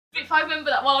If I remember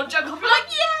that while I'm drunk, I'll be like,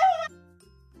 yeah!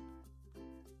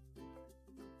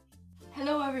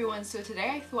 Hello everyone, so today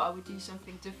I thought I would do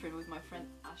something different with my friend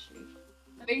Ashleigh.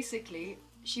 Basically,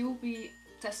 she will be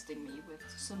testing me with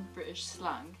some British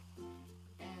slang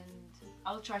and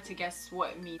I'll try to guess what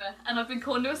it means. And I've been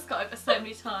called to a Skype so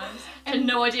many times and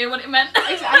no idea what it meant.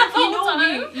 Exactly. If you know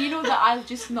me, you know that I'll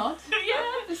just nod.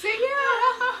 Yeah. Say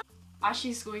yeah.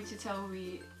 Ashleigh's going to tell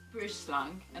me British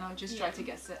slang and I'll just try to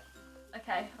guess it.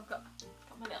 Okay, I've got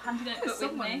my little handy notebook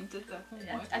with me. Did their homework.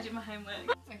 Yeah, I did my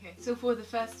homework. Okay, so for the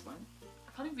first one.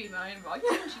 I can't even read my own writing.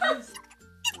 Jeez.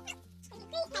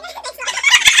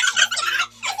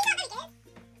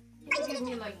 You could give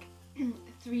me like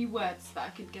 3 words that I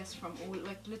could guess from, or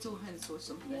like little hints or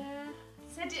something. Yeah.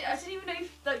 So I didn't even know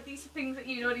if like these are things that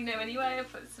you already know anyway. I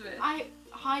put some. I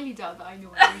highly doubt that I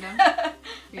know any of them.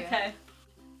 Yeah. Okay.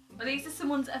 Well, these are some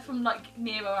ones that are from like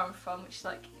near where I'm from, which is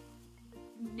like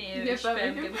near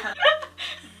Birmingham.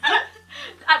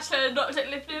 Actually, I don't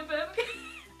live near Birmingham.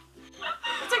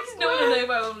 It's like no one will know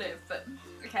where I live, but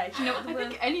okay. Do you know what the word? I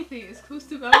think anything is close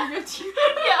to Birmingham to you.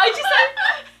 Yeah, I just like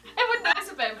everyone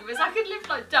knows where Birmingham is. I could live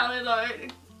like down in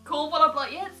like Cornwall. I'm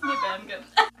like, yeah, it's near Birmingham.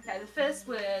 Okay, the first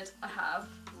word I have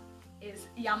is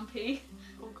yampy.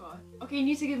 Oh god. Okay, you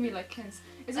need to give me like hints.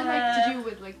 Is it like to do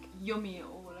with like yummy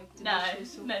or like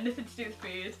delicious? No, no, nothing to do with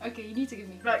food. Okay, you need to give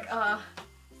me like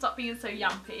stop being so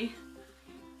yampy.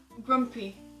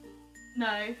 Grumpy.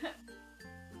 No.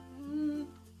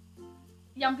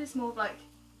 Yampy's more of like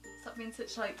stop being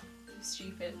such like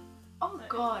stupid. Oh like,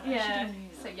 god. Yeah.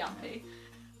 I so yampy.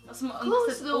 That's not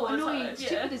close though. Annoying. Yeah.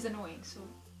 Stupid is annoying. So.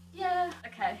 Yeah.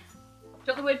 Okay. Do you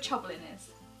know what the word chobbling is?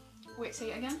 Wait,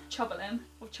 say it again. Chobbling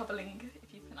or chobbling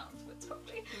if you pronounce words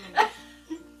properly.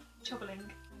 Chobbling.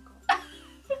 Oh god.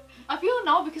 I feel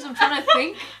now because I'm trying to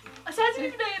think. I don't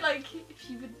even know like if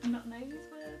you would not know these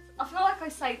words. I feel like I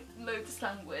say loads of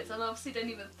slang words and I obviously don't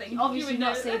even think. You obviously you would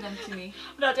not know say them to me.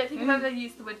 No, I don't think I've ever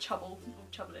used the word chobble or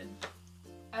chobbling.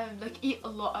 Like eat a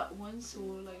lot at once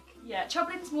or like. Yeah,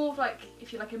 chobbling's more of like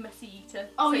if you're like a messy eater.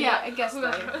 Oh so yeah, like, I guess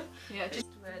that. Yeah, just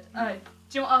a word. Oh,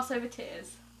 do you know what arse over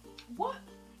tears? What?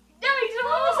 No, you don't know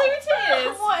what arse over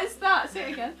tears? What is that? Say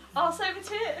it again. Arse over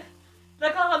tear.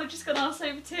 Like I've just gone arse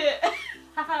over tear.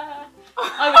 I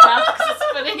would laugh because it's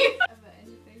funny.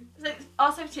 It's like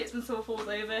arse over tear when someone falls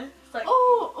over. It's like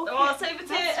okay. Arse over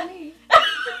tear. That's me.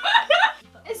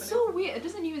 It's so weird. It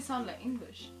doesn't even sound like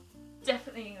English.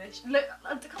 Definitely English. Look,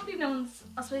 I can't believe no one's.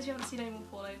 I suppose you haven't seen anyone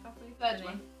fall over, have we? Third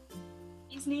one.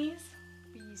 Bee's knees.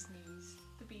 Bee's knees.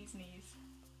 The bee's knees.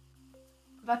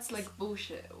 That's like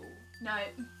bullshit. Or... No.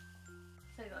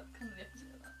 Say like kind of the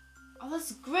opposite of that. Oh,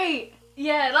 that's great.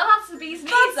 Yeah, that's the bee's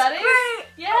knees. That's that is. great.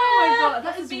 Yeah. Oh my god, that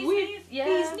that's is bee's weird. knees. Yeah.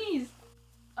 Bee's knees.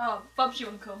 Oh, Bob's your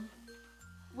uncle.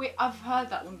 Wait, I've heard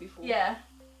that one before. Yeah.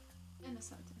 In a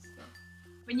sentence though.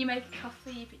 When you make a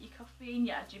coffee, you put your coffee in,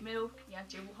 you add your milk, you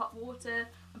add your hot water,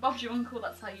 and Bob's your uncle,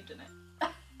 that's how you've done it.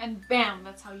 And bam,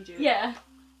 that's how you do it. Yeah.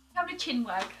 Having a chin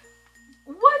wag.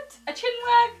 What? A chin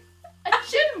wag. A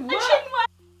chin wag? A chin wag.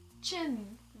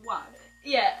 Chin wag.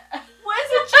 Yeah. What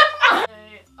is a chin wag?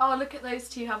 Oh, look at those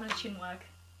two having a chin wag.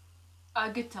 A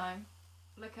good time.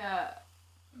 Like a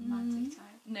romantic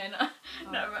time. No, Oh.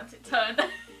 not a romantic time.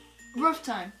 Rough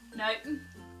time. No.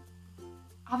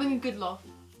 Having a good laugh.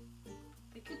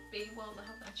 They could be while they're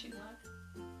having a chin wag.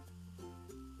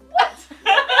 What?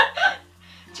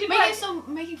 Chin wag.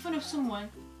 Making fun of someone.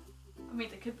 I mean,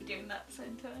 they could be doing that at the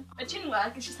same time. A chin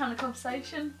wag is just having a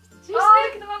conversation. Seriously? Oh,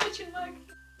 look at them having a chin wag.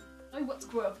 Oh, what's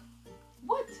grub?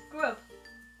 What? Grub.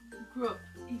 Grub.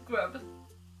 Eat grub.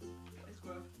 What is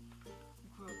grub?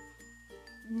 Grub.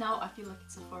 Now I feel like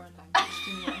it's a foreign language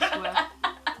to me, I swear.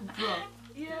 Grub.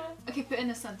 Yeah. Okay, put in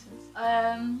a sentence.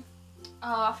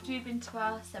 After we've been to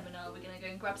our seminar, we're gonna go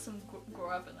and grab some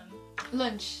grub and then...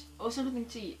 Lunch or something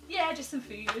to eat. Yeah, just some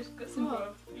food. Got some Oh.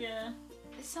 grub. Yeah.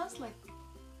 It sounds like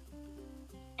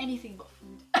anything but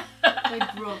food.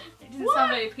 Like grub. It doesn't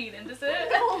sound very appealing, does it?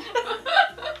 No.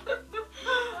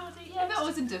 Oh, yeah, That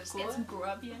wasn't just get difficult. some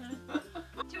grub, yeah.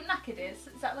 Do you know what knackered is?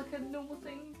 Is that like a normal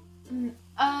thing?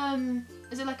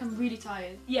 Is it like I'm really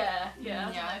tired? Yeah, I don't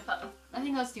Yeah. know if that... I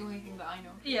think that's the only thing that I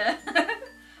know. Yeah.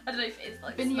 I don't know if it is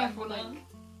like Been here slang for or like not.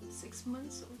 6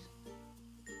 months or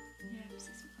Yeah, 6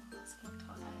 months. Oh, that's a long time.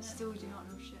 I isn't it? still do not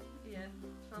know shit. Yeah.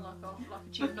 I feel like I've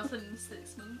achieved nothing in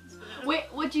 6 months. But... Wait,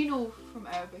 what do you know from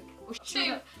Arabic? Oh,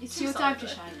 Two. It's Two your time to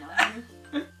songs, shine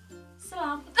now.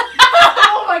 Salam.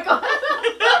 Oh my god!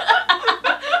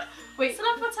 Wait.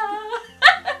 Salam fata.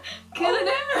 Killing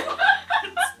it!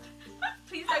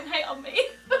 Please don't hate on me.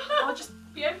 I'll just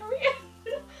be over it.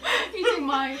 Eating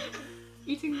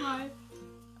my...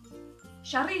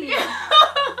 Sharia.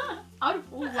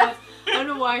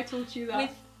 why I taught you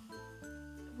that.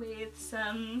 With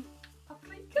some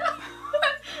paprika.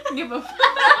 Give up.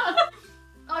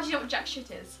 Oh, do you know what jack shit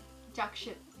is? Jack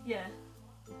shit. Yeah.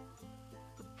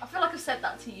 I feel like I've said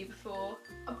that to you before.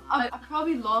 I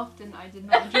probably laughed and I did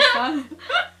not understand.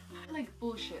 Like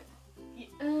bullshit.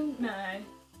 No.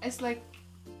 It's like,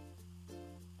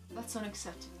 that's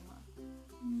unacceptable,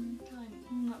 man.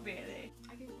 Not really.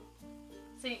 I give up.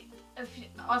 See,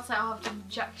 I'd say I've done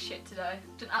jack shit today.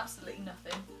 Done absolutely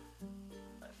nothing.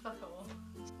 Like, fuck all.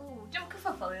 Oh, do you know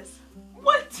what kerfuffle is?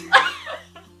 What?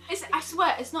 I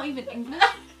swear, it's not even English.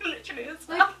 Literally, it's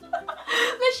Like,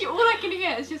 literally all I can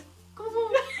hear is just, come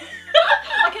on.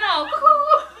 like an owl.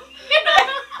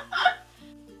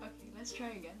 Okay, let's try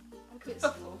again.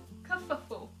 Kerfuffle.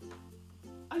 Kerfuffle.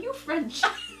 Are you French?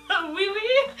 Oui,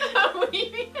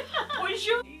 oui.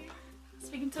 Bonjour.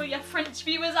 Speaking to your French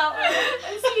viewers out there.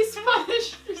 I see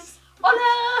Spanish.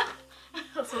 Hola.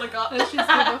 That's all I got. Let's just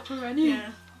give up already.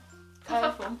 Yeah.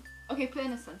 Kerfuffle. Okay, put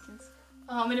in a sentence.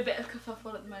 Oh, I'm in a bit of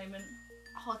kerfuffle at the moment.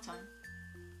 Hard time.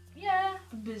 Yeah.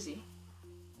 Busy.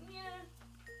 Yeah.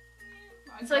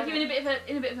 I It's like get you're it.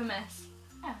 in a bit of a mess.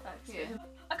 Yeah. Thanks. Yeah.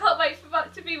 I can't wait for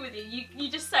that to be with you. You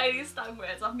just say these slang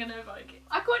words. I'm gonna like.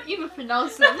 I can't even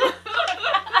pronounce them.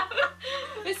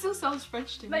 It still sounds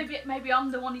French to me. Maybe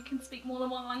I'm the one who can speak more than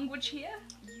one language here.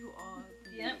 You are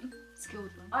the Yeah.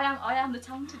 skilled one. I am the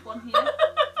talented one here.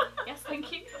 Yes,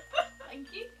 thank you.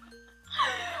 Thank you.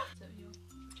 So your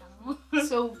channel.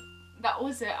 So that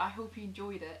was it. I hope you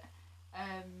enjoyed it.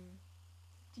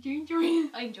 Did you enjoy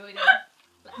it? I enjoyed it.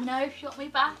 Let me know if you want me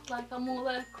back. Like I'm all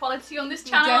the quality on this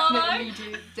channel. Definitely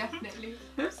do. Definitely.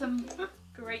 Some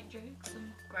great jokes,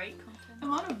 some great content. I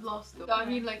might have lost though. I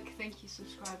mean, like, thank you,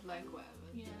 subscribe, like, whatever.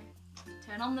 Yeah.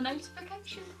 Turn on the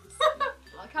notifications.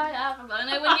 Like I have. I don't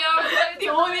know when you're The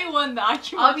only one that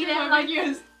actually I'll be watches there, my like-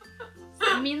 videos.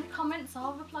 Send me in the comments.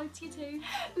 I'll reply to you too.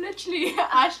 Literally,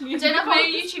 Ashley. I don't have my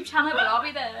own YouTube channel, but I'll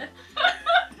be there.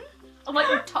 I'm like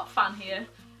your top fan here.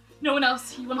 No one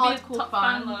else. You want to be a Hardcore top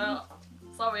fan. fan? Like,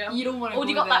 sorry, I've You don't want to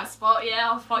already go got there. that spot. Yeah,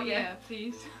 I'll fight you. Yeah,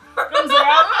 please. Comes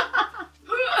around.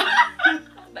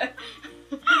 No.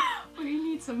 We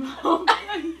need some help.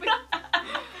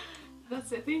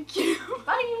 That's it. Thank you.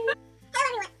 Bye.